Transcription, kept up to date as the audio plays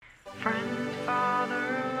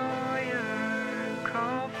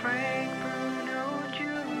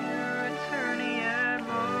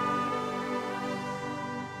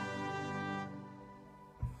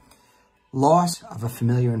Loss of a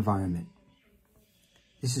familiar environment.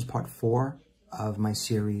 This is part 4 of my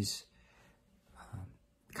series,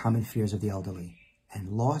 Common Fears of the Elderly. And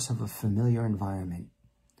loss of a familiar environment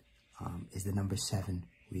is the number 7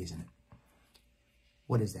 reason.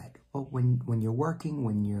 What is that? Well, when you're working,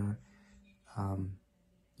 when you're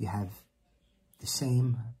you have the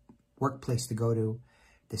same workplace to go to,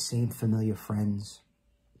 the same familiar friends,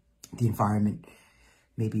 the environment.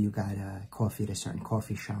 Maybe you got coffee at a certain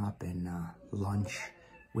coffee shop and lunch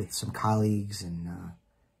with some colleagues and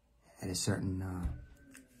at a certain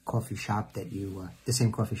coffee shop that you, the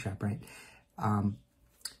same coffee shop, right?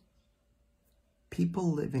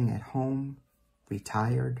 People living at home,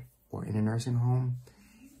 retired, or in a nursing home,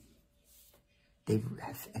 they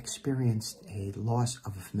have experienced a loss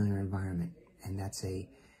of a familiar environment, and that's a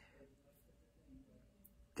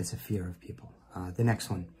fear of people. The next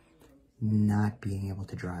one, not being able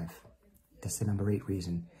to drive. That's the number 8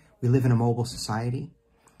 reason. We live in a mobile society.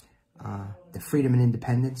 The freedom and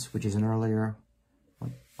independence, which is an earlier,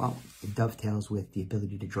 well, it dovetails with the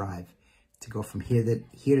ability to drive, to go from here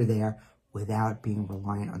to there without being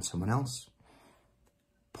reliant on someone else.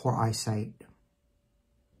 Poor eyesight,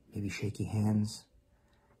 maybe shaky hands.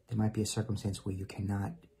 There might be a circumstance where you can't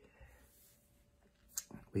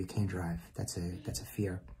drive. That's a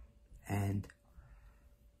fear. And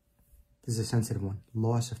this is a sensitive one.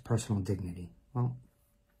 Loss of personal dignity. Well,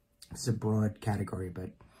 this is a broad category,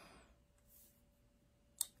 but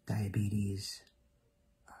diabetes,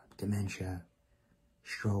 dementia,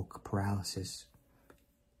 stroke, paralysis,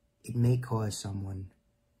 it may cause someone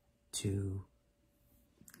to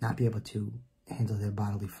not be able to handle their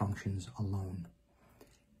bodily functions alone.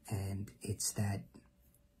 And it's the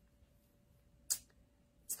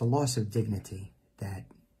loss of dignity that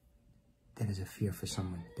is a fear for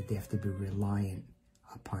someone, that they have to be reliant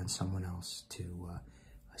upon someone else to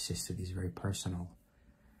assist with these very personal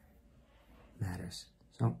matters.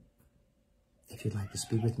 So, if you'd like to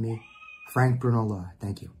speak with me, Frank Bruno Law.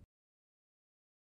 Thank you.